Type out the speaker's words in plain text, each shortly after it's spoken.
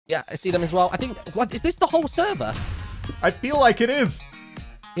Yeah, I see them as well. I think, what, is this the whole server? I feel like it is.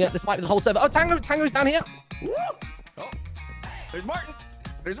 Yeah, this might be the whole server. Oh, Tango's down here. Oh, there's Martyn.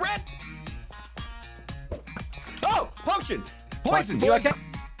 There's Red. Oh, potion. Poison. You okay?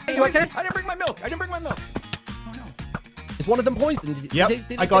 You okay? I didn't bring my milk. Oh, no. Is one of them poisoned? Yep,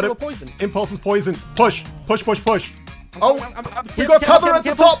 Did I got it. Poisoned? Impulse is poisoned. Push. Oh, we Careful, got cover at the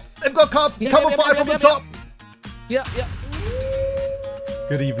careful. top. They've got cover fire from the top. Yeah.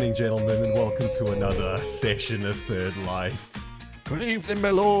 Good evening, gentlemen, and welcome to another session of Third Life. Good evening, my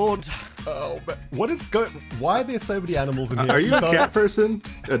lord. Oh, but what is going? Why are there so many animals in here? Are you a cat person?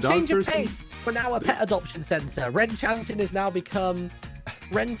 A dog Change of person? pace. We're now a pet adoption centre. Renchanting has now become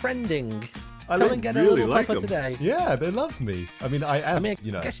Renfriending. I Come and get a really little like pupper them. today. Yeah, they love me. I mean, I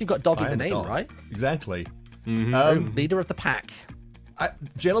guess you've got dog in I the am name, dog. right? Exactly. Mm-hmm. Leader of the pack.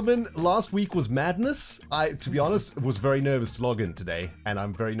 Gentlemen, last week was madness. To be honest, was very nervous to log in today, and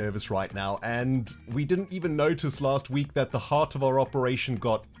I'm very nervous right now. And we didn't even notice last week that the heart of our operation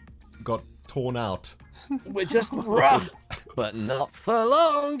got torn out. We're just rough, but not for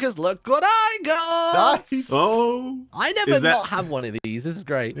long, because look what I got! Nice. Oh, I never Is that- not have one of these. This is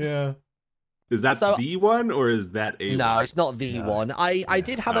great. Yeah. is that So- the one or is that a No, one? it's not the one. I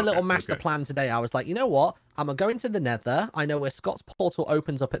did have a little master plan today. I was like, you know what? I'm going to go into the nether. I know where Scott's portal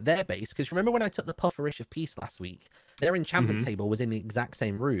opens up at their base. Because remember when I took the pufferish of peace last week? Their enchantment table was in the exact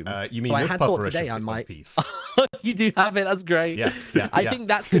same room. You mean so I this had thought pufferish today of I might... piece? You do have it. That's great. Yeah. I think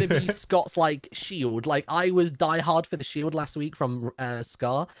that's going to be Scott's like shield. Like I was diehard for the shield last week from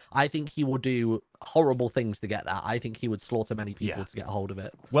Scar. I think he will do horrible things to get that. I think he would slaughter many people to get a hold of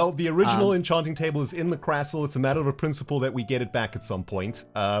it. Well, the original enchanting table is in the castle. It's a matter of principle that we get it back at some point.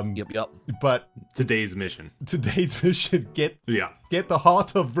 Yep. But Today's mission. today's mission, get the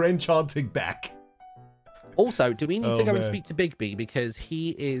Heart of Renchanting back. Also, do we need to go and man. speak to Big B because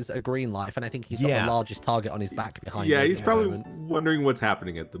he is a green life and I think he's got the largest target on his back behind him. Yeah, he's at the probably moment. wondering what's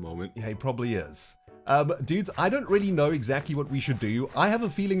happening at the moment. Yeah, he probably is. Dudes, I don't really know exactly what we should do. I have a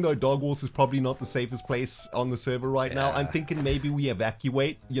feeling, though, Dogwarts is probably not the safest place on the server right now. I'm thinking maybe we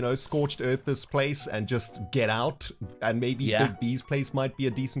evacuate, scorched earth this place and just get out. And maybe Big B's place might be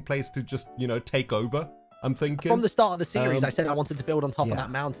a decent place to just, take over. I'm thinking. From the start of the series, I said I wanted to build on top of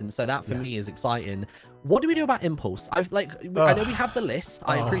that mountain, so that for me is exciting. What do we do about Impulse? I know we have the list.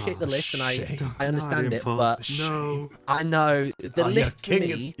 I appreciate the list, and I understand it, but no. I know the list for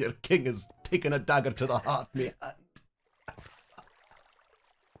me. Your king is taking a dagger to the heart, man.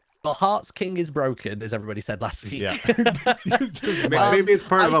 The Heart's King is broken, as everybody said last week. Yeah. Maybe it's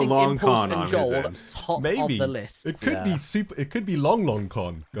part of a think long Impulse con and on Joel, his end. top Maybe of the list. It could be super. It could be long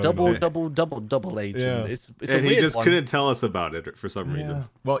con. Double agent. Yeah. It's And a he weird just one. couldn't tell us about it for some reason.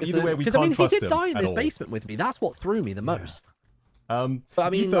 Well, either way, we Because can't trust he did him die in at this all. basement with me. That's what threw me the most. But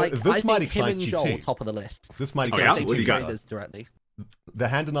I mean, Etho, like, this I might think him excite and you Joel too. top of the list. This might Oh, excite yeah? you What do you too. got? Traders directly. The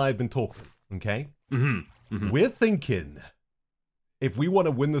Hand and I have been talking. Okay. Mm-hmm. We're thinking, if we want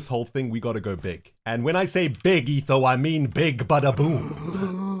to win this whole thing, we got to go big. And when I say big, Etho, I mean big bada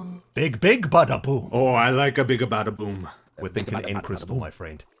boom. Big bada boom. Oh, I like a big bada boom. We're thinking end crystal, my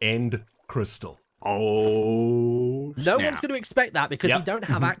friend. End crystal. Oh, No one's going to expect that because Yep. we don't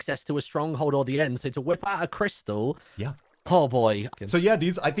have access to a stronghold or the end. So to whip out a crystal, Yeah. oh boy. So yeah,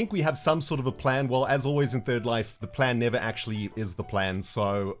 dudes, I think we have some sort of a plan. Well, as always in Third Life, the plan never actually is the plan.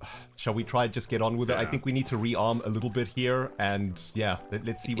 So shall we try just get on with it? I think we need to rearm a little bit here. And yeah,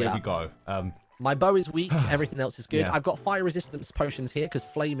 let's see where we go. My bow is weak. Everything else is good. Yeah. I've got fire resistance potions here because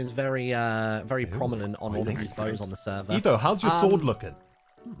flame is very prominent on all of these bows on the server. Etho, how's your sword looking?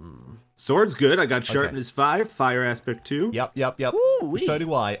 Sword's good. I got sharpness 5, fire aspect 2. Yep. Ooh-wee. So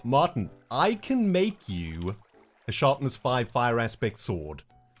do I. Martyn, I can make you a sharpness 5 fire aspect sword.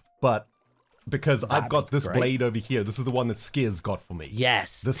 But because I've got this blade over here, this is the one that Skiz got for me.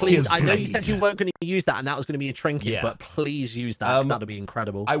 Yes, The please. Skiz I know you blade. said you weren't going to use that and that was going to be a trinket, Yeah. but please use that. 'Cause that'll be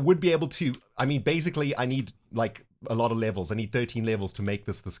incredible. I would be able to, I mean, basically I need like a lot of levels. I need 13 levels to make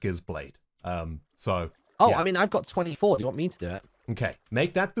this the Skiz blade. Oh, I mean, I've got 24. Do you want me to do it? Okay,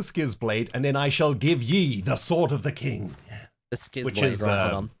 make that the Skiz blade, and then I shall give ye the sword of the king. The Skiz Which blade, is right,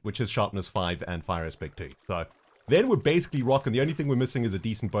 hold on. which is sharpness 5 and fire aspect 2. So then we're basically rocking. The only thing we're missing is a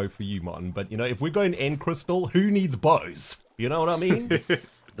decent bow for you, Martyn. But if we're going end crystal, who needs bows? You know what I mean? The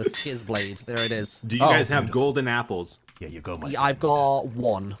Skiz blade. There it is. Do you guys have golden apples? Yeah, you go, my Yeah, I've got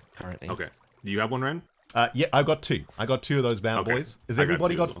one currently. Okay. Do you have one, Ren? Yeah, I've got 2. I got 2 of those bad boys. Has I got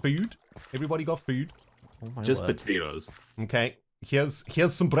everybody 2 got as well. food? Everybody got food? Oh, my Just word. potatoes. Okay, here's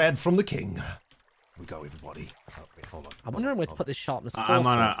some bread from the king. we go, everybody. Oh, wait, hold on. I'm wondering where to put this sharpness. I'm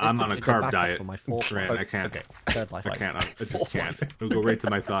on a carb diet. For my fourth Rand, I can't. Okay. Third life. I can't. I just can't. It'll go right to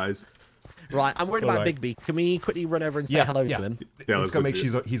my thighs. Right, I'm worried about Big B. Can we quickly run over and say hello to him? Yeah, let's go make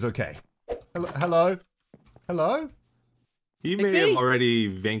sure he's okay. Hello? Hello? He may have already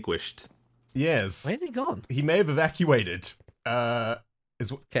vanquished. Yes. Where's he gone? He may have evacuated. Careful,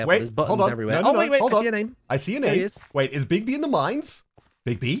 wait, there's buttons hold on. everywhere. No, wait, I hold see on. your name. I see your There he name. is. Wait, is Big B in the mines?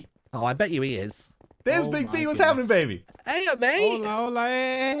 Big B? Oh, I bet you he is. There's Big B. What's happening, baby? Hey, mate. Hola,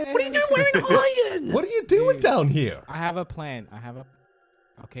 hola. What are you doing wearing iron? What are you doing down here? I have a plan.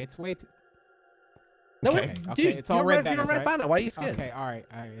 Okay, it's wait. No, Okay. dude, it's all you're red You're a banners, red right? banner. Why are you scared? Okay, all right.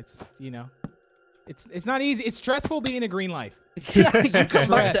 It's it's not easy. It's stressful being a green life. Yeah, you come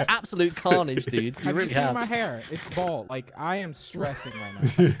back to absolute carnage, dude. You Have really you seen have. my hair? It's bald. Like I am stressing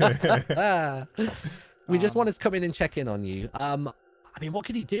right now. We just wanted to come in and check in on you. I mean, what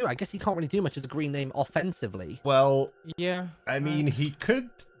could he do? I guess he can't really do much as a green name offensively. Well, Yeah. I mean, he could,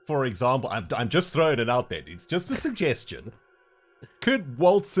 for example, I'm just throwing it out there. It's just a suggestion. Could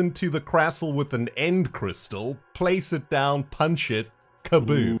waltz into the castle with an end crystal, place it down, punch it,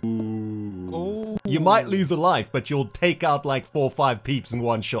 kaboom. Oh. You might lose a life, but you'll take out like 4 or 5 peeps in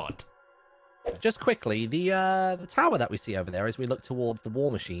one shot. Just quickly, the tower that we see over there as we look towards the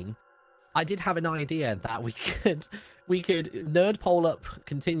war machine, I did have an idea that we could nerd pole up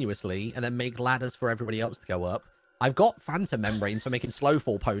continuously and then make ladders for everybody else to go up. I've got phantom membranes for making slow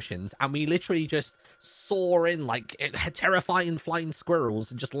fall potions, and we literally just soar in like terrifying flying squirrels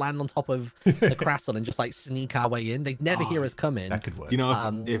and just land on top of the castle and just like sneak our way in. They'd never hear us come in. That could work. You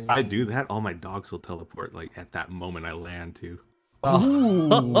know, if I do that, all my dogs will teleport like at that moment I land too.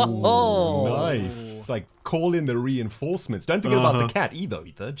 Oh, nice. Like, call in the reinforcements. Don't forget about the cat either.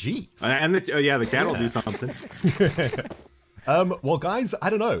 Jeez. And the cat will do something. Well, guys, I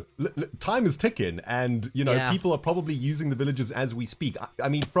don't know. Time is ticking, and, you know, people are probably using the villages as we speak. I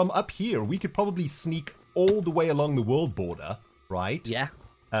mean, from up here, we could probably sneak all the way along the world border, right? Yeah.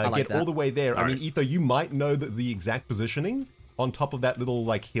 I like get that. all the way there. All I mean, Etho, you might know the exact positioning on top of that little,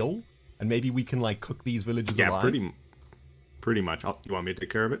 like, hill, and maybe we can, like, cook these villages alive. Yeah, pretty much. You want me to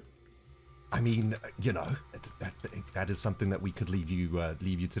take care of it? I mean, you know, that is something that we could leave you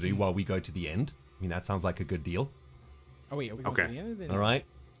to do while we go to the end. I mean, that sounds like a good deal. Oh wait, are we going to the end of the All right.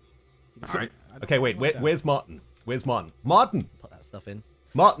 All right. Okay, wait. Where's Martyn? Where's Martyn? Martyn! Put that stuff in.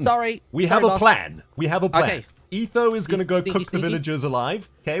 Martyn! Sorry. We have a plan. We have a plan. Okay. Etho is going to go cook the sneaky. villagers alive.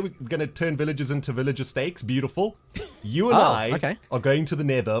 Okay, we're going to turn villagers into villager steaks. Beautiful. You and I are going to the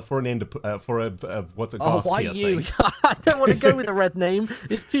Nether for an end what's it called? Why you? I don't want to go with a red name.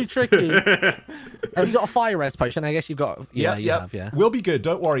 It's too tricky. Have you got a fire res potion? I guess you've got. Yeah, you have. Yeah. We'll be good.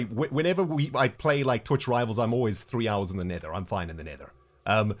 Don't worry. Whenever I play like Twitch Rivals, I'm always 3 hours in the Nether. I'm fine in the Nether.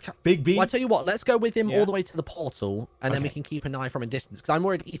 Big B. Well, I tell you what. Let's go with him all the way to the portal, and then we can keep an eye from a distance. Because I'm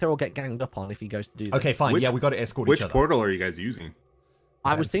worried Ether will get ganged up on if he goes to do this. Okay, fine. Yeah, we got to escort each Which other. portal are you guys using?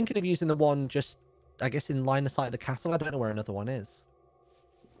 I was thinking of using the one just, I guess, in line of sight of the castle. I don't know where another one is.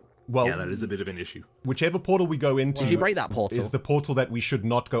 Well, yeah, that is a bit of an issue. Whichever portal we go into, Did you break that portal? is the portal that we should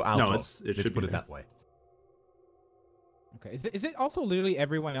not go out No, of. it should put be it there. that way. Okay. Is it also literally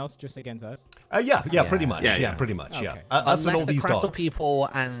everyone else just against us? Yeah, pretty much. Yeah. Pretty much. Okay. Yeah. Us and all these the Crastle dogs. people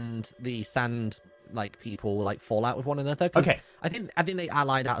and the sand people fall out with one another. 'Cause Okay. I think they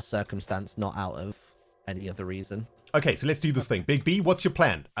allied out of circumstance, not out of any other reason. Okay, so let's do this thing. Big B, what's your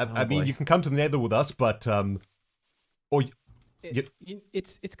plan? I mean, boy. you can come to the Nether with us, but or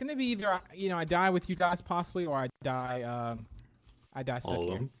It's gonna be either I die with you guys possibly, or I die stuck All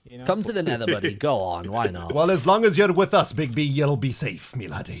here. alone? You know? Come to the Nether, buddy. Go on. Why not? well, as long as you're with us, Big B, you'll be safe, me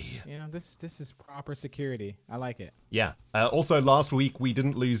laddie. You know, this is proper security. I like it. Yeah. Also, last week we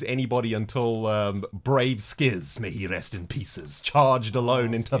didn't lose anybody until brave Skiz, may he rest in pieces, charged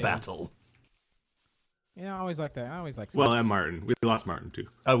alone into Skiz. battle. You know, I always like that. I always like. Well, and Martyn. We lost Martyn too.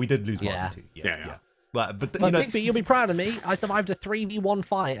 Oh, we did lose Yeah. Martyn too. Yeah. But But you know, Big B, you'll be proud of me. I survived a 3v1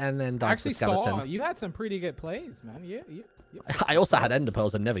 fight and then I died to actually the skeleton. saw you had some pretty good plays, man. Yeah. I also had ender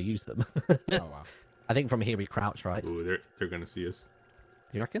pearls and never used them. Oh wow. I think from here we crouch, right? Do Ooh, they're gonna see us.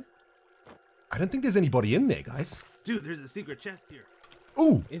 you reckon? I don't think there's anybody in there, guys. Dude, there's a secret chest here.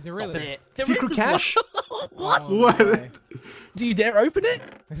 Ooh, Is it really? secret cache? What? Oh, What? my. Do you dare open it?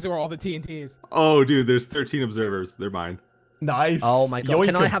 This is where all the TNTs. Oh, dude, there's 13 observers. They're mine. Nice. Oh my god.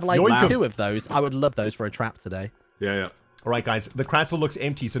 Can I have like Yoink 'em. 2 of those? I would love those for a trap today. Yeah. All right, guys, the castle looks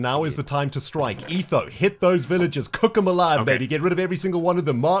empty, so now is the time to strike. Etho, hit those villagers, cook them alive, Okay. baby. Get rid of every single one of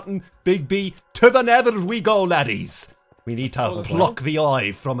them. Martyn, Big B, to the Nether we go, laddies. We need to block the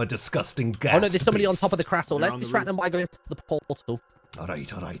eye from a disgusting gas. Oh no, there's somebody on top of the beast. castle. They're Let's on the distract roof. them by going to the portal. All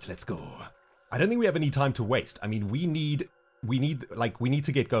right, let's go. I don't think we have any time to waste. I mean, we need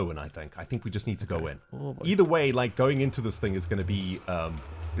to get going, I think we just need to go in. Oh, Either way, like, going into this thing is going to be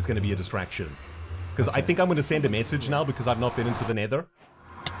a distraction. Because I think I'm going to send a message now because I've not been into the nether.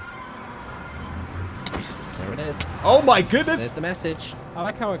 There it is. Oh my goodness! There's the message. I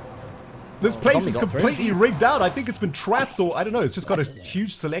like how it... This place is got through, completely jeez. rigged out. I think it's been trapped, or I don't know. It's just got a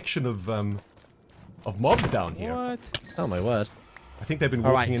huge selection of mobs down here. What? Oh my word. I think they've been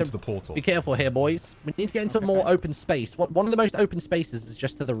All walking right, into so the portal. Be careful here, boys. We need to get into a more open space. One of the most open spaces is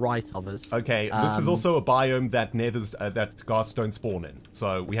just to the right of us. Okay, this is also a biome that nethers that ghasts don't spawn in,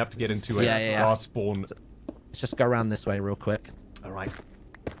 so we have to get into a ghast spawn. Let's just go around this way real quick. All right.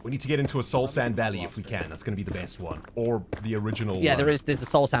 We need to get into a Soul Sand Valley if we can. That's going to be the best one. Or the original Yeah, one. there's a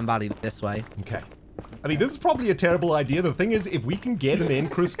Soul Sand Valley this way. Okay. I mean, this is probably a terrible idea. The thing is, if we can get an end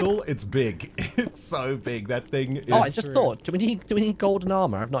crystal, it's big. It's so big. That thing is... Oh, I just thought, do we need golden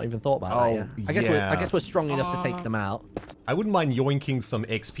armor? I've not even thought about that yet. I guess we're strong enough to take them out. I wouldn't mind yoinking some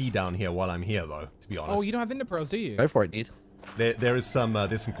XP down here while I'm here, though, to be honest. Oh, you don't have ender pearls, do you? Go for it, dude. There's some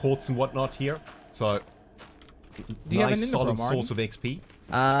quartz and whatnot here, so... Do you have an nice ender pearl, solid Martyn? source of XP.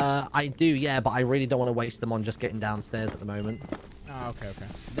 I do, yeah, but I really don't want to waste them on just getting downstairs at the moment. Oh, okay.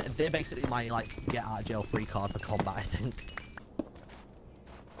 They're basically my, like, get out of jail free card for combat, I think.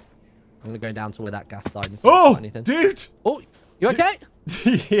 I'm gonna go down to where that gas died and see if I Oh, got anything. dude! Oh, you okay?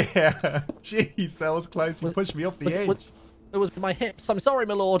 Yeah, jeez, that was close. You pushed me off the edge. It was my hips. I'm sorry,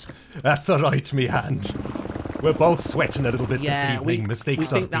 my lord. That's all right, me hand. We're both sweating a little bit Yeah, this evening.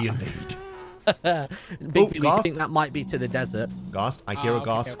 Mistakes are being made. Big, we ghast. think that might be to the desert. Ghast, I hear a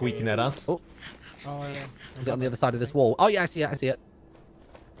ghast okay. squeaking at us. Oh, Oh, yeah. is it on the other side of this wall? Oh, yeah, I see it.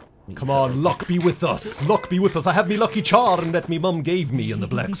 Come on, luck be with us. Luck be with us. I have me lucky charm that me mum gave me in the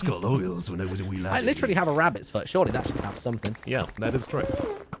Black Skull Oils when I was a wee lad. I literally have a rabbit's foot. Surely that should have something. Yeah, that is true.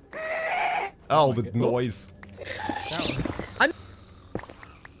 Oh, the noise.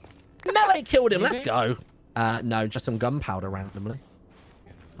 Melee killed him. Let's go. No, just some gunpowder randomly.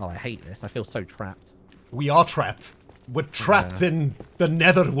 Oh, I hate this. I feel so trapped. We are trapped. We're trapped in the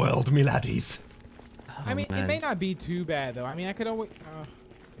netherworld, me laddies. I mean, man. it may not be too bad, though. I mean, I could always...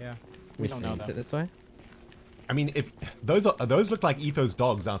 yeah. We don't know, Is though. it this way? I mean, if those look like Etho's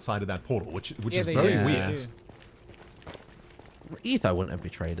dogs outside of that portal, which is they very do. weird. Etho wouldn't have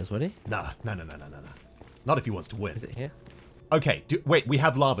betrayed us, would he? Nah. Not if he wants to win. Is it here? Okay, wait, we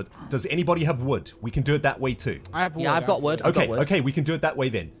have lava. Does anybody have wood? We can do it that way too. I have wood. Yeah, I've got wood. I've got wood. Okay, we can do it that way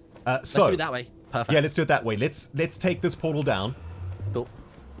then. Let's do it that way. Perfect. Yeah, let's do it that way. Let's take this portal down, Cool.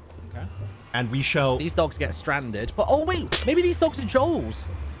 Okay. and we shall... These dogs get stranded. But, oh, wait. Maybe these dogs are Joel's.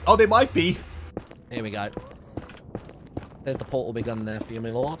 Oh, they might be. Here we go. There's the portal begun there for you,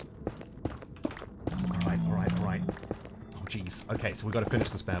 my lord. All right. Oh, jeez. Okay, so we got to finish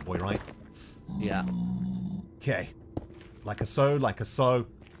this bad boy, right? Yeah. Okay. Like a so.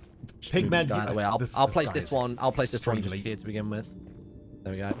 Pigman, Go out of the way. I'll place guy this is one. I'll place this one just extremely- here to begin with.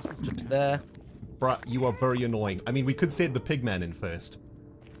 There we go. Just there. Bruh, you are very annoying. I mean, we could send the pigman in first.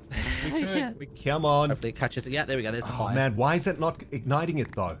 We could. Yeah. Come on. Hopefully it catches it. Yeah, there we go. There's the Oh, fire. man, why is it not igniting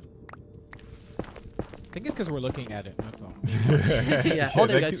it, though? I think it's because we're looking at it. That's all. Yeah. Oh,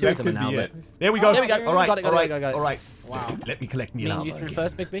 there we go. Two of them are now. But... There we go. Oh, there we go. All right, Got it, all right, got it. all right. Wow. Let me collect me Me and lava you through again.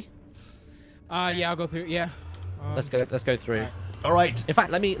 first, Bigby? Yeah, I'll go through. Yeah. Let's go through. Alright. All right. In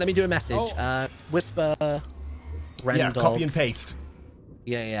fact, let me do a message. Oh. Whisper. Rendog. Yeah, copy and paste.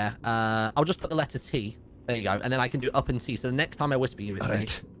 Yeah. I'll just put the letter T. There you go. And then I can do up and T. So the next time I whisper you, it's All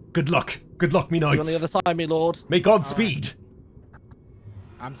right. Good luck, me you on the knights. other side, my lord. May Godspeed.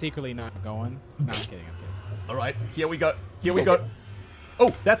 I'm secretly not going. No, I'm kidding. All right, here we go.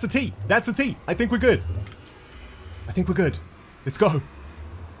 Oh, that's a T. I think we're good. Let's go.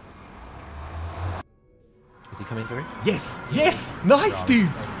 Is he coming through? Yes. Nice,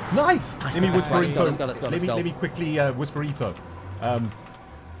 dudes. Nice. Let me whisper Right, etho. let's go. Let me quickly whisper etho.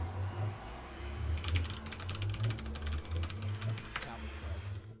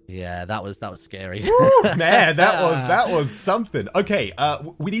 Yeah, that was scary. Man, that was something. Okay,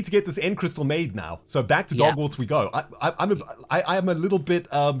 we need to get this end crystal made now. So back to Dogwarts we go. I am a little bit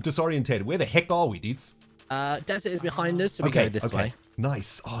disorientated. Where the heck are we, dudes? Desert is behind us, so we go this way.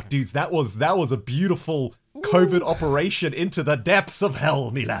 Nice. Oh, dudes, that was a beautiful covert operation into the depths of hell,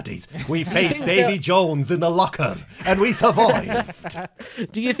 me laddies. We faced Davy Jones in the locker, and we survived.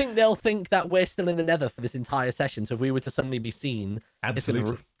 Do you think they'll think that we're still in the nether for this entire session? So if we were to suddenly be seen,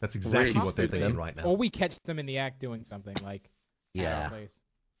 Absolutely. That's exactly what they're thinking right now. Or we catch them in the act doing something like. at our yeah, place.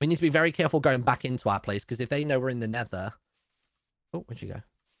 we need to be very careful going back into our place because if they know we're in the nether, oh, where'd you go?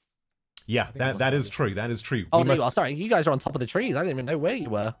 Yeah, that is true. That is true. Oh, no, sorry. You guys are on top of the trees. I didn't even know where you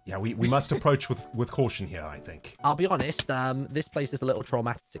were. Yeah, we must approach with caution here, I think. I'll be honest. This place is a little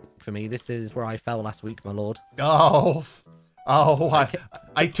traumatic for me. This is where I fell last week, my lord. Oh,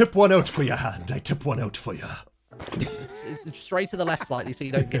 I tip one out for your hand. I tip one out for you. It's straight to the left slightly so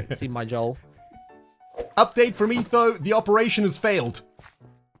you don't get to see my Joel. Update from Etho. The operation has failed.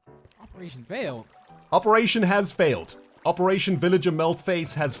 Operation failed? Operation has failed. Operation Villager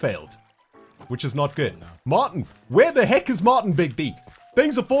Meltface has failed. Which is not good. Martyn, where the heck is Martyn, Big B?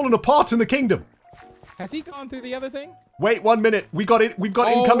 Things are falling apart in the kingdom. Has he gone through the other thing? Wait 1 minute. We've got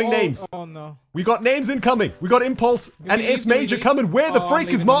incoming names. Oh no. We got names incoming. We got Impulse and S Major coming. Where the freak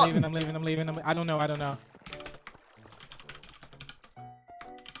is Martyn? I'm leaving. I don't know.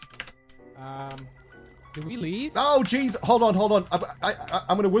 Did we leave? Oh jeez. Hold on.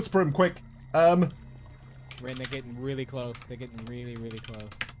 I'm gonna whisper him quick. Ren, they're getting really close. They're getting really close.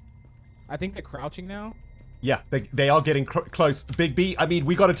 I think they're crouching now. Yeah, they are getting close. Big B, I mean,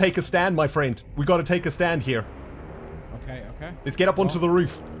 we got to take a stand, my friend. We got to take a stand here. Okay. Let's get up onto the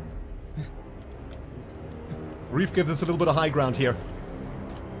roof. Roof gives us a little bit of high ground here.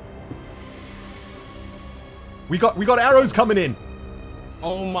 We got arrows coming in.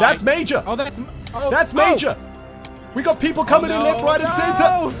 Oh my. That's Major. Oh, that's Major. We got people coming in left, right, and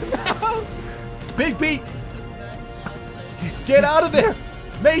center. No. Big B, get out of there.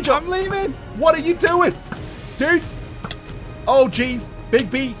 Major, I'm leaving. What are you doing? Dudes. Oh, jeez. Big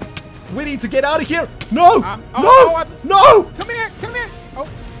B, we need to get out of here. No. No. Come here. Oh.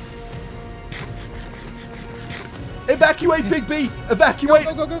 Evacuate, Big B. Evacuate.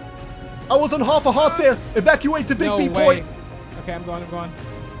 Go. I was on half a heart there. Evacuate to Big B point. Okay, I'm going.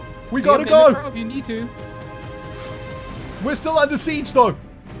 We gotta go. If you need to. We're still under siege, though.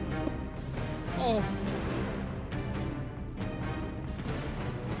 Oh.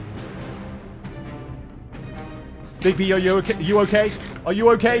 Big B, are you okay? Are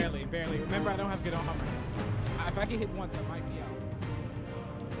you okay? Barely. Remember, I don't have good armor. If I get hit once, I might be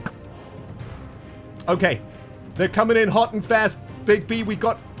out. Okay. They're coming in hot and fast. Big B, we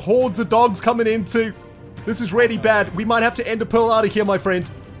got hordes of dogs coming in too. This is really bad. We might have to end a pearl out of here, my friend.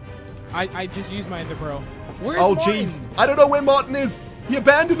 I just used my ender pearl. Where's Oh, Martyn? jeez. I don't know where Martyn is. He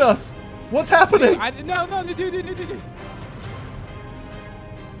abandoned us. What's happening? No, dude.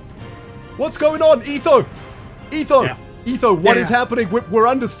 What's going on, Etho? Etho, what is happening? We're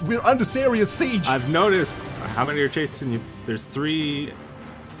under serious siege. I've noticed. How many are chasing you? There's 3.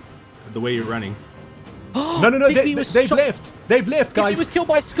 The way you're running. No, they've left. They've left, guys. He was killed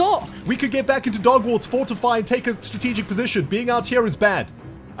by Scott. We could get back into Dogwarts, fortify, and take a strategic position. Being out here is bad.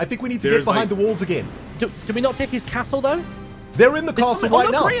 I think we need to get behind the walls again. Do we not take his castle, though? They're in the castle right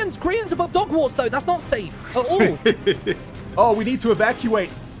now. Grian's above Dogwarts, though. That's not safe at all. Oh, we need to evacuate.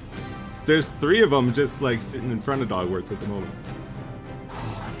 There's 3 of them just like sitting in front of Dogwarts at the moment.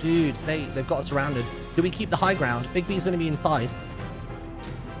 Dude, they've got us surrounded. Do we keep the high ground? Big B's going to be inside.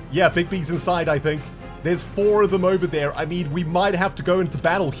 Yeah, Big B's inside, I think. There's 4 of them over there. I mean, we might have to go into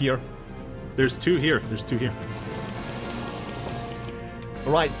battle here. There's 2 here.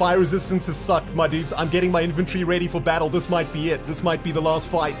 All right, fire resistance has sucked, my dudes. I'm getting my infantry ready for battle. This might be it. This might be the last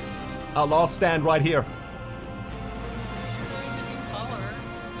fight. Our last stand right here.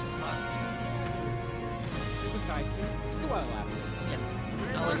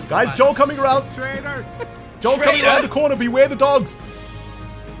 Guys, Joel coming around. Traitor. Joel's coming around the corner. Beware the dogs.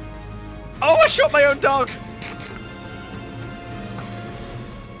 Oh, I shot my own dog.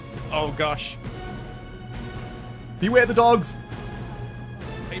 Oh, gosh. Beware the dogs.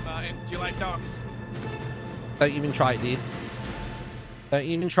 Hey, Martyn, do you like dogs? Don't even try it, dude. Don't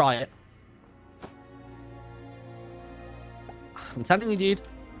even try it. I'm telling you, dude.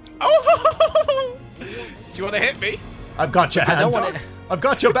 Oh! Do you want to hit me? I've got your hand. I've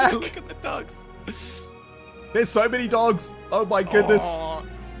got your back. Look at the dogs. There's so many dogs. Oh my goodness. Oh.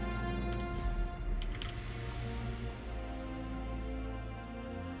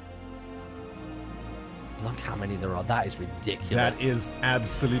 Look how many there are. That is ridiculous. That is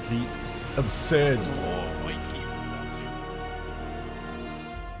absolutely absurd.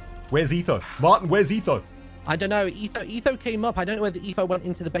 Where's Etho? Martyn, where's Etho? I don't know. Etho came up. I don't know whether Etho went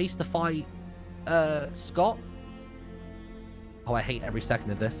into the base to fight Scott. Oh, I hate every second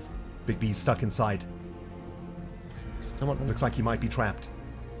of this. Big B's stuck inside. Looks like he might be trapped.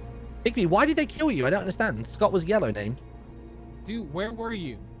 Big B, why did they kill you? I don't understand. Scott was yellow name. Dude, where were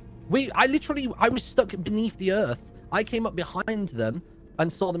you? I was stuck beneath the earth. I came up behind them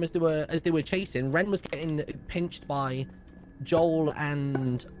and saw them as they were chasing. Ren was getting pinched by Joel,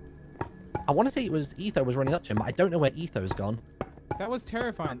 and I want to say it was Etho was running up to him, but I don't know where Etho's gone. That was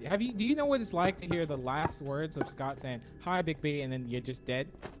terrifying. Do you know what it's like to hear the last words of Scott saying, "Hi, Big B," and then you're just dead?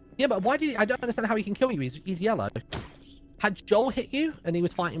 Yeah, but why I don't understand how he can kill you. He's yellow. Had Joel hit you and he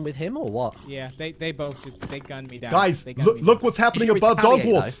was fighting with him or what? Yeah, they both they gunned me down. Guys, look what's happening above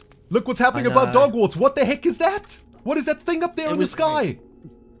Dogwarts. Look what's happening above Dogwarts. What the heck is that? What is that thing up there in the sky?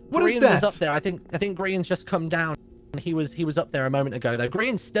 What is that? Green was up there. I think Green's just come down. He was up there a moment ago though.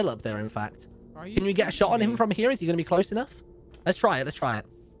 Green's still up there in fact. Can we get a shot on him from here? Is he going to be close enough? Let's try it. Let's try it.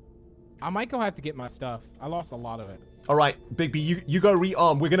 I might go have to get my stuff. I lost a lot of it. All right, Big B, you go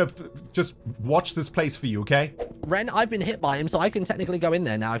rearm. We're going to just watch this place for you, okay? Ren, I've been hit by him, so I can technically go in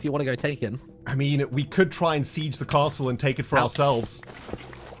there now if you want to go take him. I mean, we could try and siege the castle and take it for ourselves.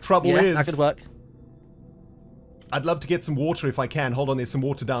 Trouble is... that could work. I'd love to get some water if I can. Hold on, there's some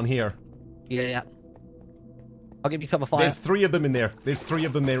water down here. Yeah. I'll give you cover fire. There's 3 of them in there. There's 3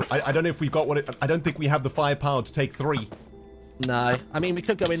 of them there. I don't know if we've got what I don't think we have the firepower to take 3. No. I mean, we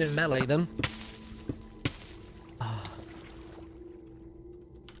could go in and melee them.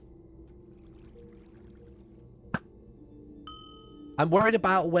 I'm worried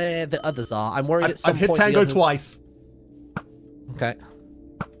about where the others are. I'm worried at some point... I've hit Tango twice. Okay.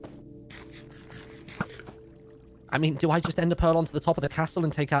 I mean, do I just end a pearl onto the top of the castle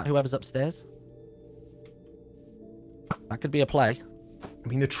and take out whoever's upstairs? That could be a play. I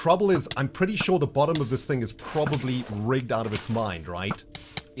mean, the trouble is, I'm pretty sure the bottom of this thing is probably rigged out of its mind, right?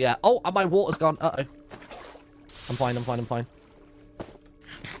 Yeah. Oh, my water's gone. Uh-oh. I'm fine.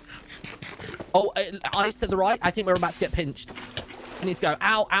 Oh, eyes to the right. I think we're about to get pinched. We need to go.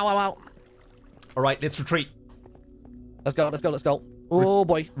 Ow. All right, let's retreat. Let's go. Oh,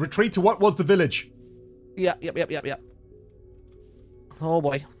 boy. Retreat to what was the village? Yep. Oh,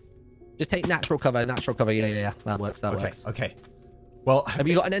 boy. Just take natural cover. Yeah. That works. Okay. Well... Have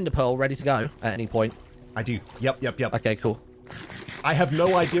you got an ender pearl ready to go at any point? I do. Yep. Okay, cool. I have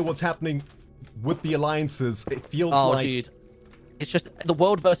no idea what's happening with the alliances. It feels like... Oh, dude. It's just the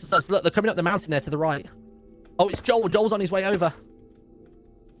world versus us. Look, they're coming up the mountain there to the right. Oh, it's Joel. Joel's on his way over.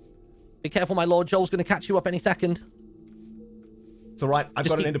 Be careful, my lord. Joel's going to catch you up any second. It's all right. I've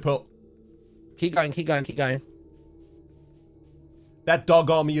got an ender pearl. Keep going. That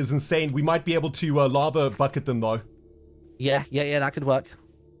dog army is insane. We might be able to lava bucket them, though. Yeah. That could work.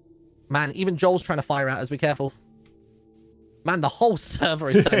 Man, even Joel's trying to fire at us. Be careful. Man, the whole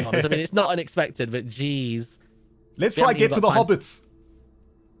server is turning on us. I mean, it's not unexpected, but jeez. Let's try get to the hobbits.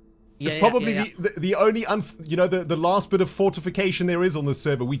 It's probably the only, the last bit of fortification there is on this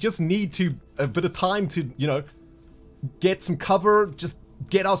server. We just need a bit of time to, get some cover, just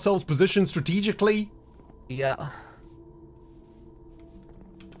get ourselves positioned strategically. Yeah.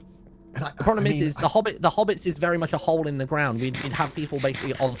 The problem is the hobbits is very much a hole in the ground. We'd have people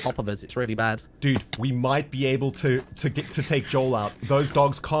basically on top of us. It's really bad. Dude, we might be able to take Joel out. Those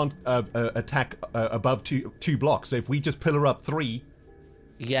dogs can't attack above two blocks. So if we just pillar up 3,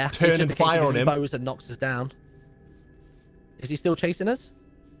 turn and fire on him, bows and knocks us down. Is he still chasing us?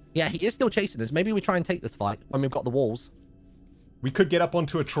 Yeah, he is still chasing us. Maybe we try and take this fight when we've got the walls. We could get up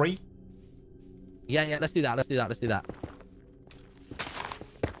onto a tree. Yeah. Let's do that.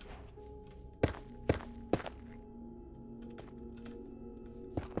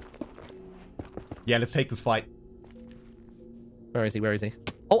 Yeah, let's take this fight. Where is he?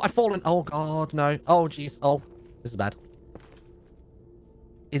 Oh, I've fallen. Oh, God, no. Oh, jeez. Oh, this is bad.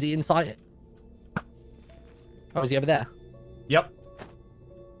 Is he inside? Oh, is he over there? Yep.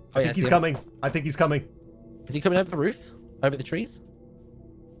 I think he's coming. Is he coming over the roof? Over the trees?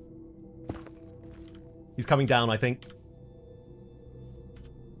 He's coming down, I think.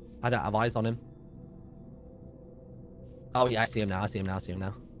 I don't have eyes on him. Oh, yeah, I see him now.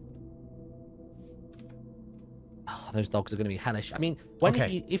 Oh, those dogs are going to be hellish. I mean,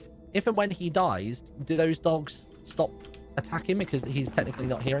 if and when he dies, do those dogs stop attacking because he's technically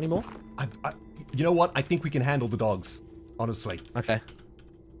not here anymore? You know what? I think we can handle the dogs, honestly. Okay.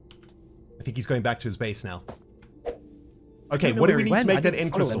 I think he's going back to his base now. Okay, what do we need to make that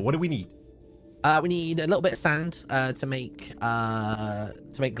end crystal? What do we need? We need a little bit of sand to make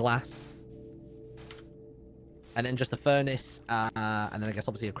glass. And then just a furnace, and then I guess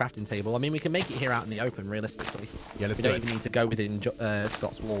obviously a crafting table. I mean, we can make it here out in the open, realistically. Yeah, let's do it. We don't even need to go within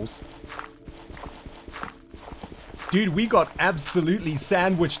Scott's walls. Dude, we got absolutely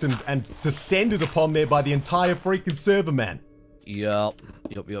sandwiched and descended upon there by the entire freaking server, man. Yup.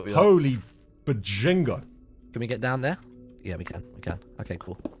 Holy bajingo. Can we get down there? Yeah, we can. Okay,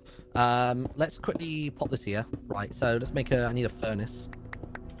 cool. Let's quickly pop this here. Right, so let's make I need a furnace.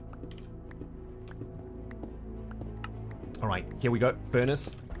 All right, here we go.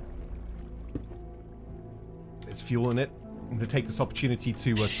 Furnace. There's fuel in it. I'm going to take this opportunity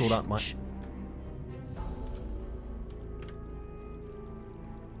to sort out my...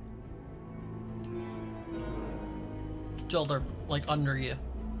 Joel, they're like under you.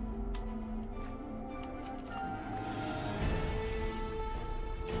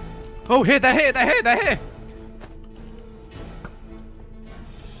 Oh, here, they're here, they're here, they're here.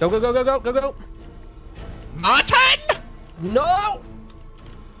 Go, go, go, go, go, go, go. Martyn! No!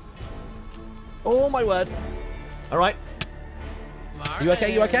 Oh, my word. All right. You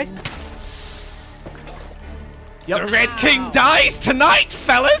okay? You okay? Yep. The Red King dies tonight,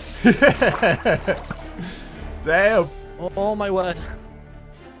 fellas! Damn. Oh, my word.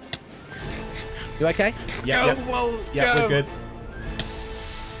 You okay? Yeah, Go, Wolves, yeah, go. we're good.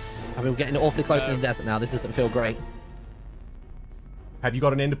 I mean, we're getting awfully close to the desert now. This doesn't feel great. Have you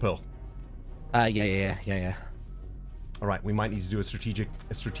got an ender pearl? Yeah. All right, we might need to do a strategic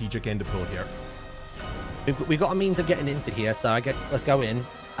ender pearl here. We've got a means of getting into here, so I guess let's go in.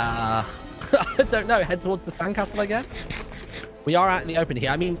 I don't know. Head towards the sandcastle, I guess. We are out in the open here.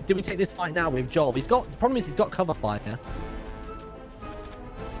 I mean, do we take this fight now with Joel? The problem is he's got cover fire.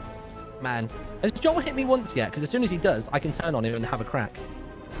 Man, has Joel hit me once yet? Because as soon as he does, I can turn on him and have a crack.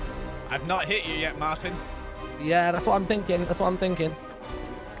 I've not hit you yet, Martyn. Yeah, that's what I'm thinking. That's what I'm thinking.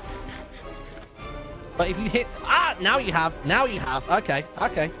 But if you hit... Ah, now you have. Now you have. Okay,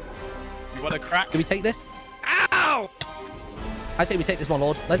 okay. You want a crack? Do we take this? Ow! I say we take this one,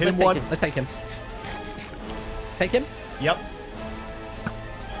 Lord. Let's take him. Let's take him. Take him? Yep.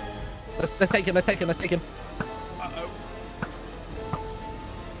 Let's take him. Let's take him. Let's take him. Uh-oh.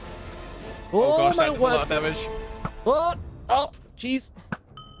 Oh, Gosh, my that does a lot word. of damage. What? Oh, jeez.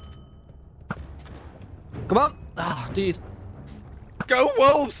 Come on. Ah, oh, dude. Go,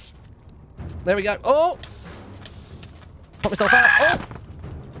 Wolves! There we go. Oh! Put myself out.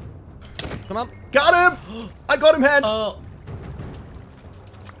 Oh! Come on. Got him! I got him, hand! Oh,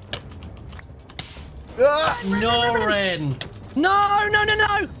 Ah! no, Ren. No, no, no,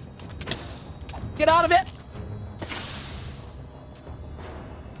 no! Get out of it!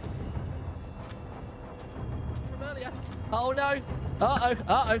 From earlier. Oh, no. Uh-oh,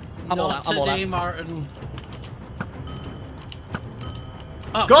 uh-oh. I'm all out, I'm all today, out. Martyn.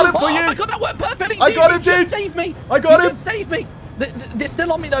 Oh, Got him for Oh you! my god, that worked perfectly! I got him, You just dude! saved me! I got You him! just saved me! They're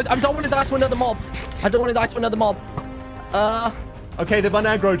still on me, though. I don't want to die to another mob. I don't want to die to another mob. Okay, they've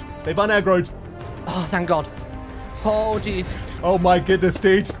unaggroed. They've unaggroed. Oh, thank God. Oh, dude. Oh my goodness,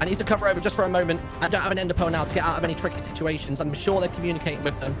 dude. I need to cover over just for a moment. I don't have an ender pearl now to get out of any tricky situations. I'm sure they're communicating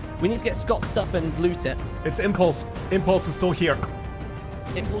with them. We need to get Scott's stuff and loot it. It's Impulse. Impulse is still here.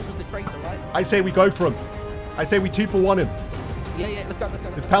 Impulse was the traitor, right? I say we go for him. I say we 2-for-1 him. Yeah, let's go, let's go.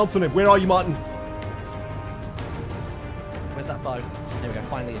 Let's pounce on him. Where are you, Martyn? Where's that bow? There we go,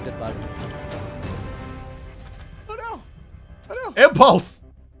 finally a good bow. Oh, no! Oh, no! Impulse!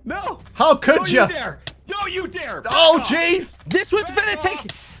 No! How could Don't ya? you dare! Don't you dare! Oh, Back off! jeez! This was for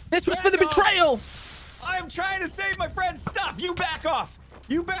the This was for the Back off. betrayal! I'm trying to save my friend's stuff! You back off!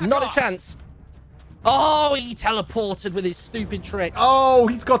 You back Not off! a chance. Oh, he teleported with his stupid trick. Oh,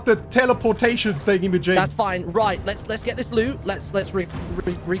 he's got the teleportation thingy-majig. That's fine. Right, let's get this loot. Let's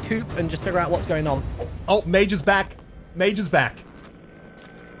recoup and just figure out what's going on. Oh, Mage is back. Mage is back.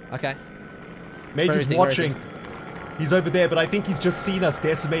 Okay. Mage Where is is he? Where is watching. He's over there, but I think he's just seen us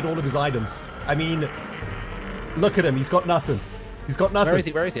decimate all of his items. I mean, look at him. He's got nothing. He's got nothing. Where is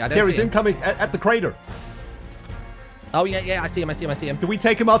he? Where is he? I don't Here, see he's him. incoming at the crater. Oh, yeah, I see him, I see him, I see him. Do we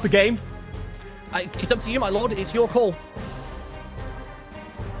take him out the game? It's up to you, my lord. It's your call.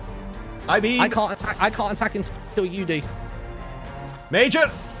 I mean... I can't attack until you do.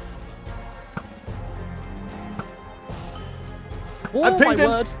 Major! Oh, I my pinged him.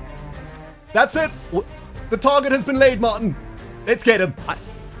 word. That's it. The target has been laid, Martyn. Let's get him.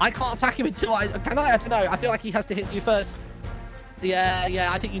 I can't attack him until I don't know. I feel like he has to hit you first. Yeah,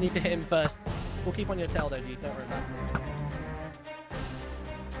 I think you need to hit him first. We'll keep on your tail, though, dude. Don't worry about it.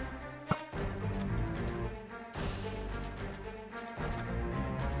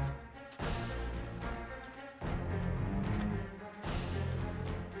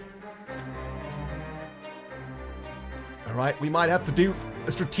 All right, we might have to do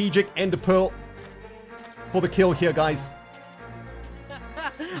a strategic ender pearl for the kill here, guys.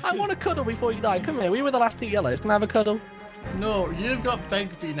 I want to cuddle before you die. Come here. We were the last two yellows. Can I have a cuddle? No, you've got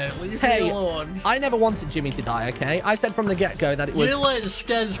Bigby now. Leave Hey, me alone. I never wanted Jimmy to die, okay? I said from the get-go that it was... You let the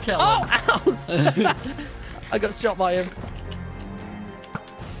skids kill Oh, him. ow! I got shot by him.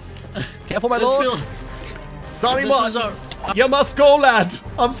 Careful, my This lord. feel- Sorry, this is Martyn. our... You must go, lad.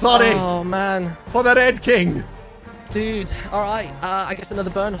 I'm sorry Oh, man. for the Red King. Dude, all right. I guess another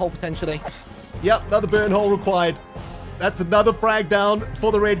burn hole, potentially. Yep, another burn hole required. That's another frag down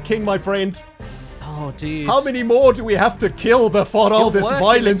for the Red King, my friend. Oh, dude. How many more do we have to kill before all this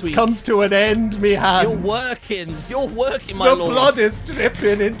violence comes to an end, me hand? You're working, my lord. The blood is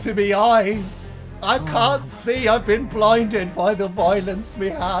dripping into me eyes. I can't see. I've been blinded by the violence, me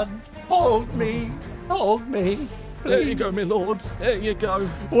hand. Hold me. Hold me. There you go, my lord. There you go.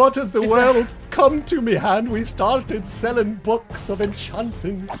 What has the world come to, me hand? We started selling books of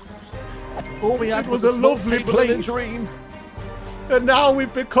enchanting. All we had was a lovely place. Dream. And now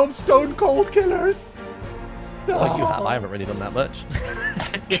we've become stone cold killers. Well, you have. I haven't really done that much.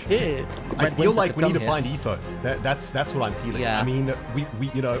 I feel like we need to find Etho. That's what I'm feeling. Yeah. I mean,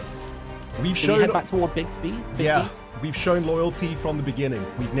 we've shown. Head back toward Bixby. We've shown loyalty from the beginning.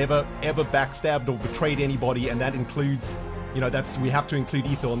 We've never ever backstabbed or betrayed anybody, and that includes, we have to include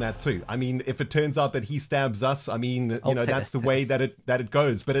Etho on that too. I mean, if it turns out that he stabs us, I mean, that's the way that it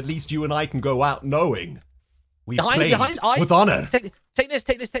goes. But at least you and I can go out knowing we played with honor. Take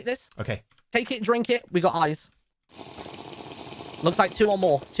this. Okay. Take it, drink it. We got eyes. Looks like 2 or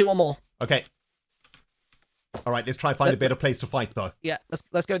more. 2 or more. Okay. All right, let's try and find a better place to fight, though. Yeah,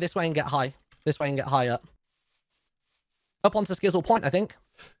 let's go this way and get high. This way and get high up. Up onto Skizzle Point, I think.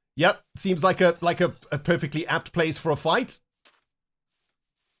 Yep, seems like a perfectly apt place for a fight.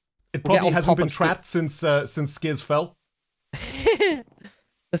 It probably hasn't been trapped since Skiz fell.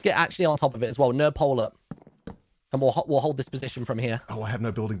 Let's get actually on top of it as well. Nerd pole up, and we'll hold this position from here. Oh, I have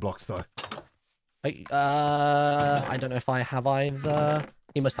no building blocks though. I don't know if I have either.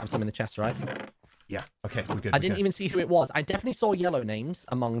 You must have some in the chest, right? Yeah. Okay, we're good. I didn't even see who it was. I definitely saw yellow names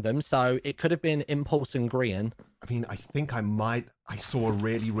among them, so it could have been Impulse and Grian. I mean, I think I saw a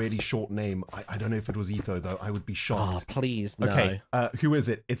really, really short name. I don't know if it was Etho, though. I would be shocked. Oh, please, no. Okay, who is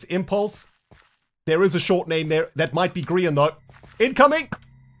it? It's Impulse. There is a short name there. That might be Grian, though. Incoming!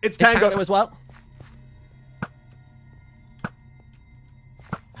 It's Tango. Tango as well.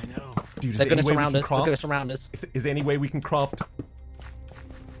 I know. Dude, They're going to surround us. They're going to surround us. Is there any way we can craft?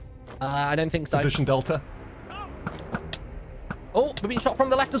 I don't think so. Position Delta. Oh, we're being shot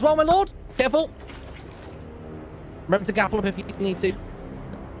from the left as well, my lord. Careful. Remember to gapple up if you need to.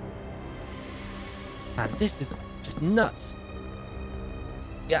 Man, this is just nuts.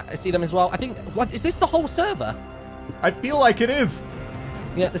 Yeah, I see them as well. I think, what, is this the whole server? I feel like it is.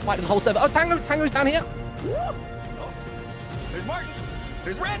 Yeah, this might be the whole server. Oh, Tango's down here. Oh, there's Martyn.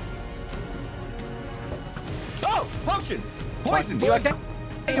 There's Red. Oh, potion. Poison. You okay?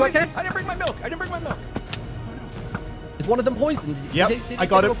 You okay? I didn't bring my milk. Is one of them poisoned? Yep, I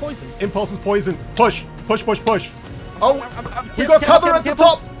got it. Impulse is poisoned. Push. Oh, we got cover at the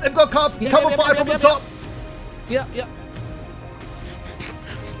top. They've got cover fire from the top. Yep.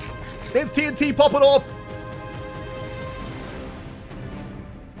 There's TNT popping off.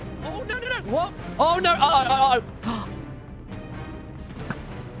 Oh, no. What? Oh, no. Oh.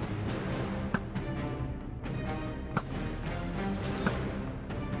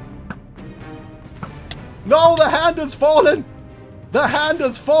 No, the hand has fallen. The hand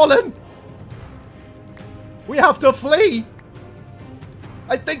has fallen. We have to flee.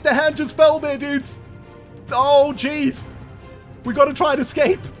 I think the hand just fell there, dudes. Oh, jeez. We got to try and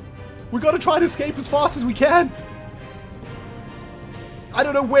escape. We got to try and escape as fast as we can. I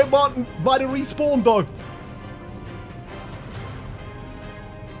don't know where Martyn might have respawned, though.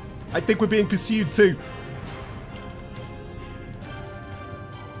 I think we're being pursued, too.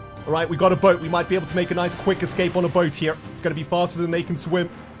 All right, we got a boat. We might be able to make a nice quick escape on a boat here. It's going to be faster than they can swim.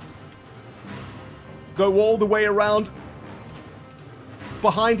 Go all the way around.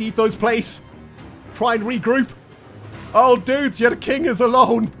 Behind Etho's place. Try and regroup. Oh, dudes, your king is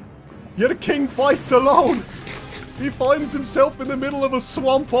alone. Your king fights alone. He finds himself in the middle of a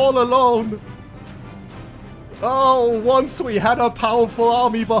swamp all alone. Oh, once we had a powerful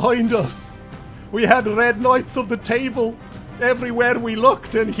army behind us. We had red knights of the table everywhere we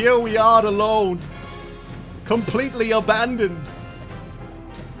looked, and here we are alone. Completely abandoned.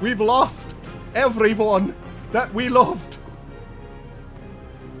 We've lost everyone that we loved.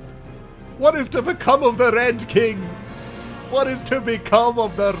 What is to become of the Red King? What is to become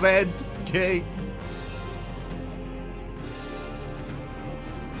of the Red King?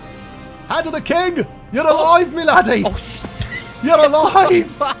 Hand of the King! You're alive, me laddie! Oh, you're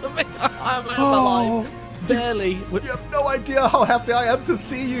alive! I'm alive. Barely. You have no idea how happy I am to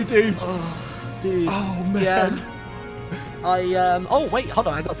see you, dude. Oh, dude. Oh, man. Yeah. Oh, wait, hold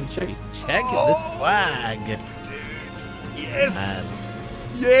on. I got some to show you. Check the swag. Dude. Yes.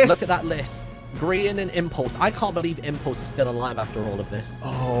 Yes. Look at that list. Grian and Impulse. I can't believe Impulse is still alive after all of this.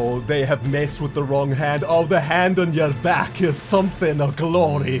 Oh, they have messed with the wrong hand. Oh, the hand on your back is something of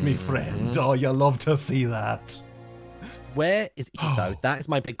glory, me friend. Oh, you love to see that. Where is Etho? That is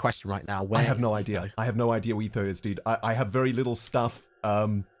my big question right now. Where I have no is idea. Etho? I have no idea where Etho is, dude. I have very little stuff.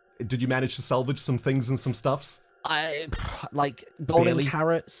 Did you manage to salvage some things and some stuffs? I like golden Barely.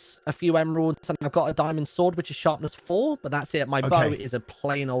 carrots, a few emeralds, and I've got a diamond sword, which is sharpness 4, but that's it. My bow is a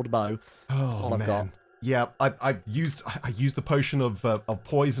plain old bow. That's all I've got. Yeah, I used the potion of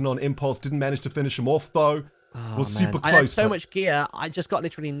poison on impulse. Didn't manage to finish him off though. Was super close. I had so much gear. I just got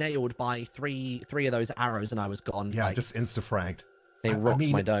literally nailed by three of those arrows, and I was gone. Yeah, like, just insta-fragged. They rocked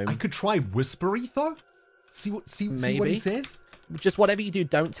my dome. I could try whisper Etho. See what he says. Just whatever you do,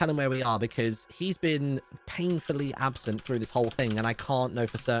 don't tell him where we are, because he's been painfully absent through this whole thing, and I can't know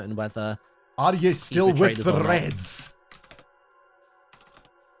for certain whether... Are you still with the Reds?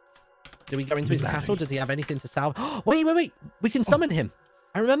 Do we go into his castle? Does he have anything to salve? Wait. We can summon him.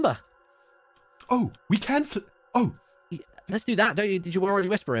 I remember. Oh, we can... Oh. Let's do that. Did you already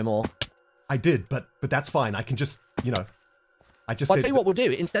whisper him, or...? I did, but that's fine. I can just, you know... I just I'll tell you what we'll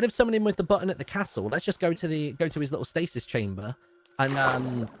do. Instead of summoning him with the button at the castle, let's just go to his little stasis chamber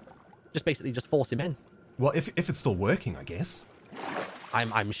and just basically just force him in. Well, if it's still working, I guess.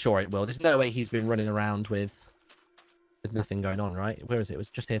 I'm sure it will. There's no way he's been running around with nothing going on, right? Where is it? It was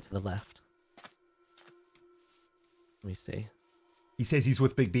just here to the left. Let me see. He says he's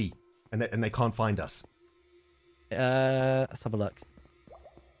with Big B, and they can't find us. Let's have a look.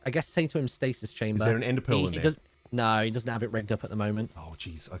 I guess say to him stasis chamber. Is there an ender pearl in there? No, he doesn't have it rigged up at the moment. Oh,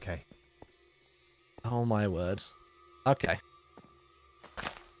 jeez. Okay. Oh, my word. Okay.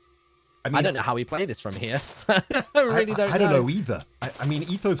 I mean, I don't know how we play this from here. So I really don't know. I don't know either. I mean,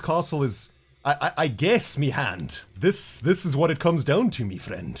 Etho's castle is... I guess, me hand. This is what it comes down to, me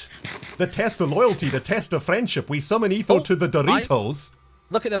friend. The test of loyalty, the test of friendship. We summon Etho to the Doritos.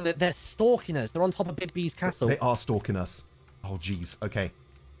 Look at them. They're stalking us. They're on top of Big B's castle. They are stalking us. Oh, jeez. Okay.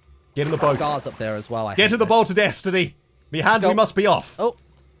 Get in the boat. Scars up there as well. Get to the boat of destiny. Me hand, we must be off. Oh.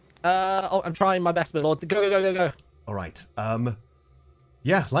 I'm trying my best, my lord. Go. All right.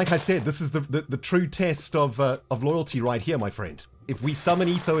 Yeah, like I said, this is the true test of loyalty right here, my friend. If we summon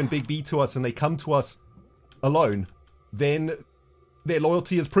Etho and Big B to us and they come to us alone, then their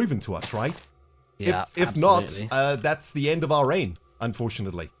loyalty is proven to us, right? Yeah, if not, that's the end of our reign,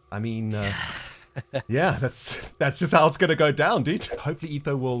 unfortunately. I mean, yeah, that's just how it's gonna go down, dude. Hopefully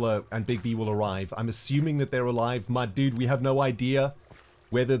Etho will and Big B will arrive. I'm assuming that they're alive. My dude, we have no idea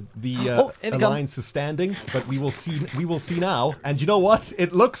whether the alliance is standing, but we will see. We will see now. And you know what?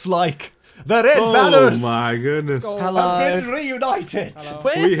 It looks like the Red Banners. Oh my goodness! Have been reunited.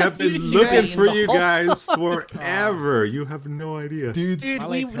 We have been looking for you guys forever. You have no idea, dude.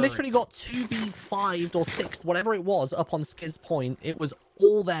 We literally got 2v5'd or 6'd, whatever it was, up on Skizz Point. It was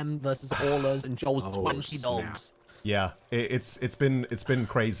all them versus all us and Joel's 20 dogs. Yeah, it's been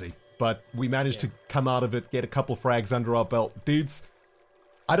crazy, but we managed to come out of it, get a couple frags under our belt, dudes.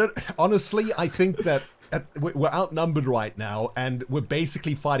 I think that we're outnumbered right now, and we're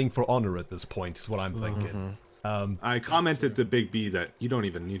basically fighting for honor at this point, is what I'm thinking. I commented to Big B that you don't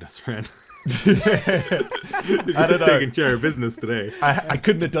even need us, friend. You're just taking care of business today. I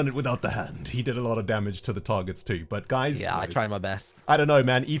couldn't have done it without the hand. He did a lot of damage to the targets too. But guys, yeah, I tried my best. I don't know,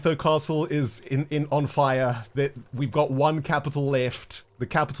 man. Etho Castle is on fire. We've got one capital left. The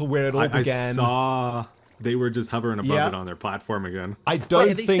capital where it all began. I saw they were just hovering above it on their platform again. I don't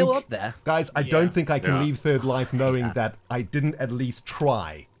Wait, are they still up there? Guys, I don't think I can leave Third Life knowing that I didn't at least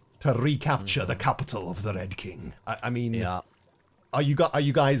try to recapture the capital of the Red King. I mean, are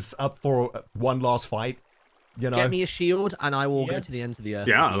you guys up for one last fight? You know? Get me a shield, and I will go to the ends of the earth.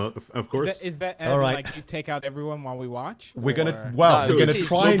 Yeah, of course. Is that as like you take out everyone while we watch? We're gonna we're gonna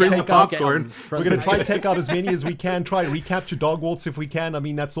try and take out we're gonna try and take out as many as we can. Try and recapture Dogwarts if we can. I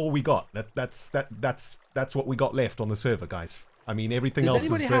mean, that's all we got. That's what we got left on the server, guys. I mean, everything else is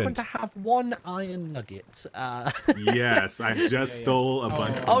burned. Does anybody happen to have one iron nugget? Yes, I just stole a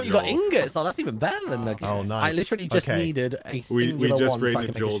bunch. Oh, you got ingots. Oh, that's even better than nuggets. Oh, nice. I literally just needed a singular we just one so I raided can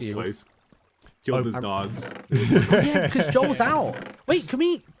make a Joel's shield. place. Killed his dogs. Yeah, because Joel's out. Wait, do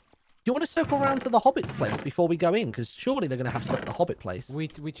you want to circle around to the Hobbit's place before we go in? Because surely they're going to have stuff at the Hobbit place. We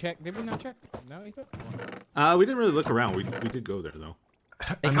checked. Did we not check? No, Ethan? We didn't really look around. We did go there though.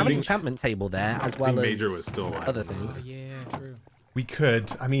 They have an enchantment table there as well as Major was still alive. other things. Oh, yeah, true. We could.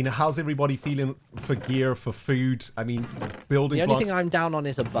 I mean, how's everybody feeling for gear, for food? I mean, building blocks. The only thing I'm down on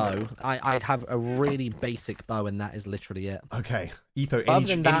is a bow. I'd have a really basic bow, and that is literally it. Okay. Etho,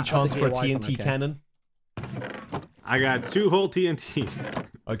 any chance for a TNT cannon? I got 2 whole TNT.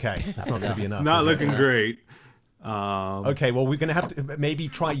 Okay, that's not going to be enough. It's not looking great. Okay, well, we're going to have to maybe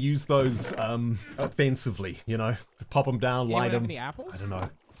try use those offensively, you know, to pop them down, light them. Have any apples? I don't know.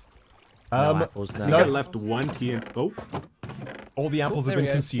 No apples, I no. think I left one TNT. Oh, All the apples have there been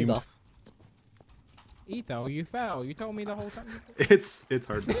he goes. He's consumed. off. Etho, you fell. You told me the whole time. it's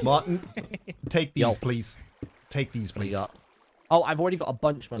hard. Martyn, take these, Yo. please. Take these, What do you please. got? Oh, I've already got a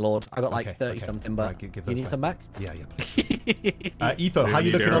bunch, my lord. I got like Okay, 30 okay. something, but Right, give you those need back. some back? Yeah, please. Etho, how Maybe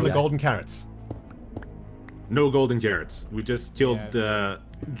you looking on the arrows. golden carrots? No golden carrots. We just killed Yeah,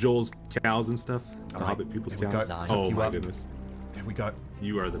 Joel's cows and stuff. The Alright, Hobbit people's there we cows. go. Nice. Oh You my up. goodness. There we go.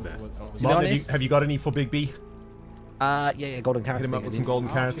 You are the best. To be Martyn, honest, have you got any for Big B? yeah, golden carrots. Hit him up thing, with I some think. golden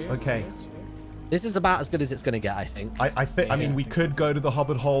Oh, carrots. cheers, Okay. cheers, cheers. This is about as good as it's going to get, I think. I mean, we could go to the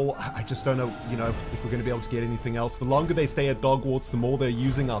Hobbit hole. I just don't know, if we're going to be able to get anything else. The longer they stay at Dogwarts, the more they're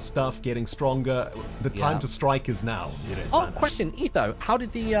using our stuff, getting stronger. The time Yeah. to strike is now. Oh, question, Etho. How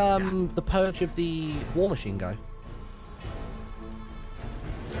did the purge of the war machine go?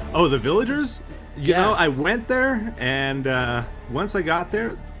 Oh, the villagers? You Yeah. know, I went there, and once I got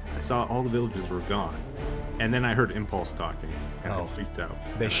there, I saw all the villagers were gone. And then I heard Impulse talking, and Oh. I freaked out.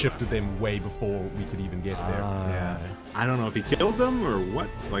 They shifted them way before we could even get there. Yeah. I don't know if he killed them or what.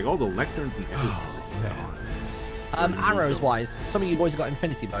 Like, all the lecterns and everything. were just man. gone. Arrows-wise, some of you boys have got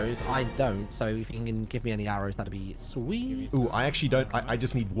infinity bows. I don't, so if you can give me any arrows, that'd be sweet. Ooh, I actually don't. I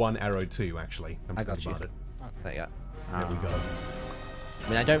just need one arrow too, actually. I'm I got thinking you. about it. There you go. There we go. I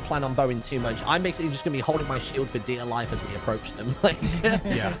mean, I don't plan on bowing too much. I'm basically just going to be holding my shield for dear life as we approach them. Like,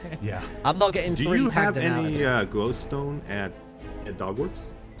 Yeah, yeah. I'm not getting Do three you have tagged in out of any it. glowstone at Dogwarts?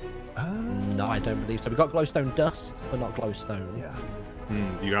 No, I don't believe so. We've got glowstone dust, but not glowstone. Yeah.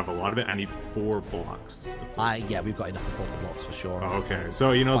 Do you have a lot of it? I need 4 blocks. Yeah, we've got enough for 4 blocks for sure. Oh, okay.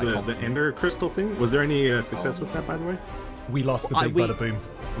 So, you know, Quite the confident. Ender Crystal thing? Was there any success with that, by the way? We lost the Well, big we- bada boom.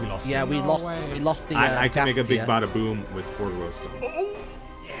 We lost Yeah, it. we No lost. way. We lost the. I can make a gas big tier. bada boom with 4 glowstone.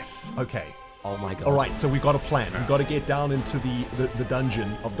 Yes. Okay. Oh my god. All right, so we've got a plan. We've got to get down into the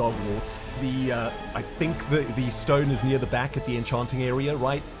dungeon of Dogwarts. I think the stone is near the back at the enchanting area,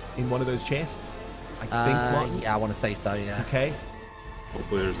 right? In one of those chests. I think. Martyn? Yeah, I want to say so. Yeah. Okay.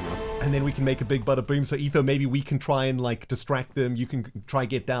 Hopefully there's enough. And then we can make a big bada boom. So Etho, maybe we can try and like distract them. You can try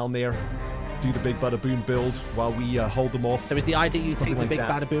get down there, do the big bada boom build while we hold them off. So is the idea you take Something the like big that.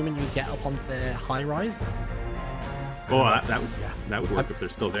 bada boom and you get up onto the high rise? Oh, that would work if they're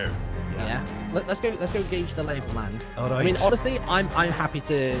still there. Yeah. Let's go gauge the lay of the land. All I mean, right. honestly, I'm happy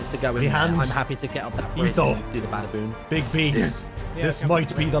to go in Me there. hand. I'm happy to get up that bridge Etho. and do the bada boom. Big B, Yes. Yeah, this come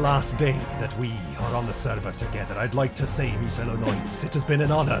might be the last day that we are on the server together. I'd like to say, me fellow knights, it has been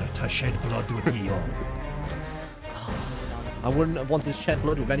an honor to shed blood with ye all. I wouldn't have wanted to shed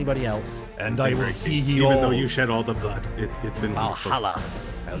blood with anybody else. And I will see ye Even all. though you shed all the blood, it's been wonderful. Valhalla.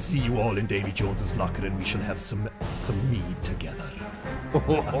 I'll see you all in Davy Jones's locker, and we shall have some mead together.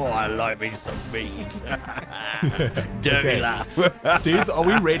 Oh, I like me some meat. Dirty Okay. laugh. Dudes, are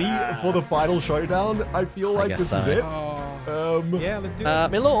we ready for the final showdown? I feel like guess this is so. it. Oh, yeah, let's do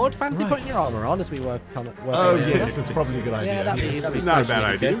it. My lord, fancy Right. putting your armor on as we work on it. Oh yes, that's probably a good idea. Yeah, that'd be, Yes. that'd be Not a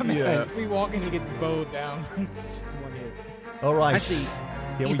especially bad good. idea. Yeah. We walk in, he gets bowed down. It's just one hit. All right. Actually,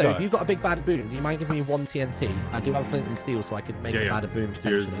 here we Etho, go. if you've got a big bada boom, do you mind giving me 1 TNT? I do have flint and steel, so I could make a bada boom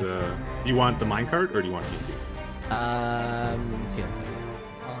Here's, potentially. do you want the minecart or do you want TNT? TNT.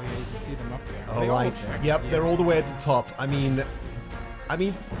 Oh, yeah, you can see them up there. All They right. up there. Yep, Yeah. they're all the way at the top. I mean,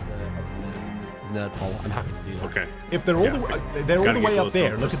 Nerd hole. I'm happy to do that. Okay. if they're all Yeah, the okay. they're all Gotta the get way up close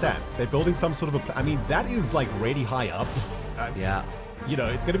there. though Look at first. that. They're building some sort of a. I mean, that is like really high up. Yeah. You know,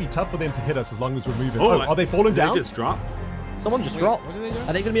 it's going to be tough for them to hit us as long as we're moving. Oh, Are they falling Did down? They just drop? Someone just Wait, dropped. what are they doing?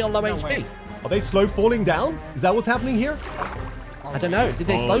 Are they going to be on low No HP? way. Are they slow falling down? Is that what's happening here? I don't know. Did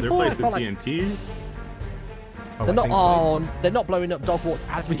they Oh, slow they're fall? I placing felt like TNT. Oh, they're I not think so. on. They're not blowing up Dogwarts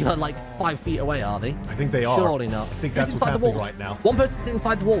as we are like 5 feet away, are they? I think they are. Surely not. I think Who's that's what's inside the happening walls? right now. One person's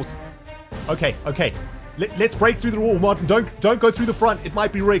inside the walls. Okay, okay. Let's break through the wall, Martyn. Don't go through the front. It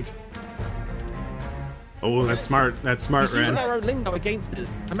might be rigged. Oh, that's smart. That's smart, He's using Ren. their own lingo against us.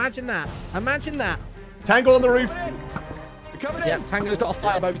 Imagine that. Imagine that. Tango on the roof. Coming Yeah, in. Tango's got a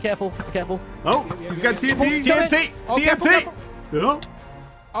firebow. Be careful. Be careful. Oh, he's got TNT. TNT. Oh, careful, TNT. careful.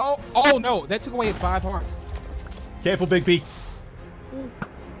 Oh, Oh no, that took away 5 hearts. Careful, Big B.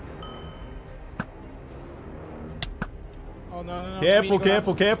 Oh no. Careful,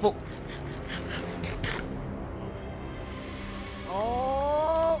 careful, careful.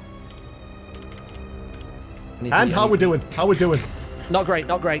 Oh. I need And to- how I we're need to- doing? How we're doing? Not great.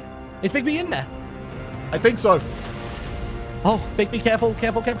 Not great. Is Big B in there? I think so. Oh, Big B, careful.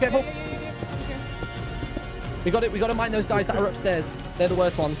 Careful. Careful. Careful. We got it. We got to mind those guys that are upstairs. They're the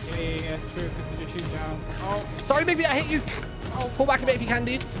worst ones. Yeah, true, because they're just shooting down. Oh, Sorry, Big B. I hit you. Oh, pull back a bit if you can,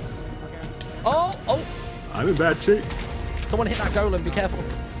 dude. okay. Oh. I'm in bad shape. Someone hit that golem. Be careful.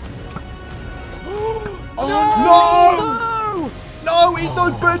 Oh, No! Eat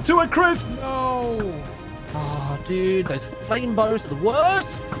those burnt to a crisp! No. Oh, dude, those flame bows are the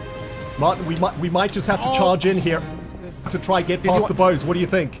worst. Martyn, we might just have to charge in here to try get past the bows. What do you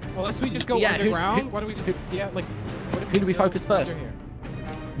think? Well, unless we just go Yeah, underground. Why don't we just like? Who do we focus first?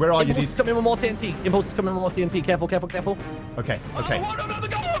 Where are you, Impulse is dude? coming with more TNT. Impulse is coming with more TNT. Careful, careful, careful. Okay. Oh, no, no, the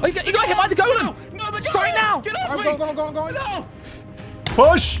golem! Oh, you got hit by the golem! No, the golem! Straight now! Get off me! Go. No!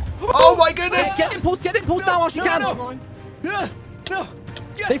 Push! Oh my goodness! Get Impulse now while you can. No.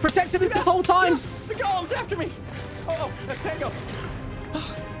 They protected us this whole time. The golem's after me! Oh, that's Tango! No!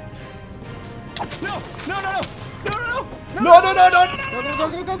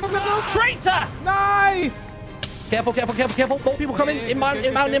 Go. Traitor! Nice. Careful. More people coming.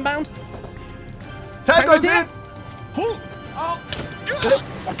 Inbound. Tango's in! Oh!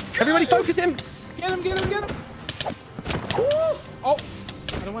 Everybody focus him. Get him. Oh.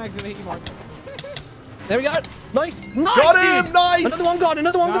 I don't want to accidentally hit you, Mark. There we go. Nice. Got him! Dude. Nice! Another one gone.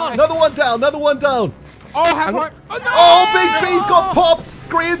 Another one down. Oh, half Mark. Oh, no. Oh, Big B's got popped!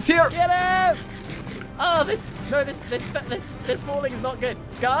 Green's here! Get him! Oh, this falling is not good.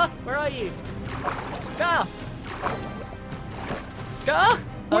 Scar, where are you? Scar.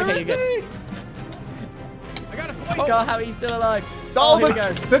 Okay, you're good. I got a point! Scar, how are you still alive? Oh, here we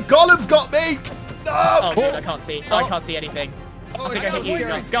go. the golem's got me! No! Oh, dude, I can't see. I can't see anything. I think I hit you,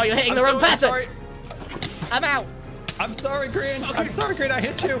 Scar. Scar, you're hitting the wrong person. Sorry. I'm out. I'm sorry, Green. I'm sorry, Green. I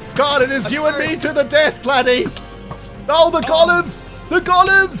hit you. Scott, it is I'm you sorry. and me to the death, laddie! No, the golems! The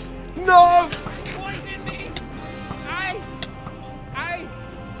golems! No! Pointed me.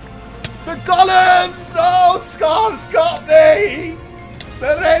 The golems! No! Scott's got me!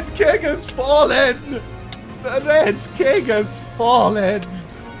 The Red King has fallen! The Red King has fallen!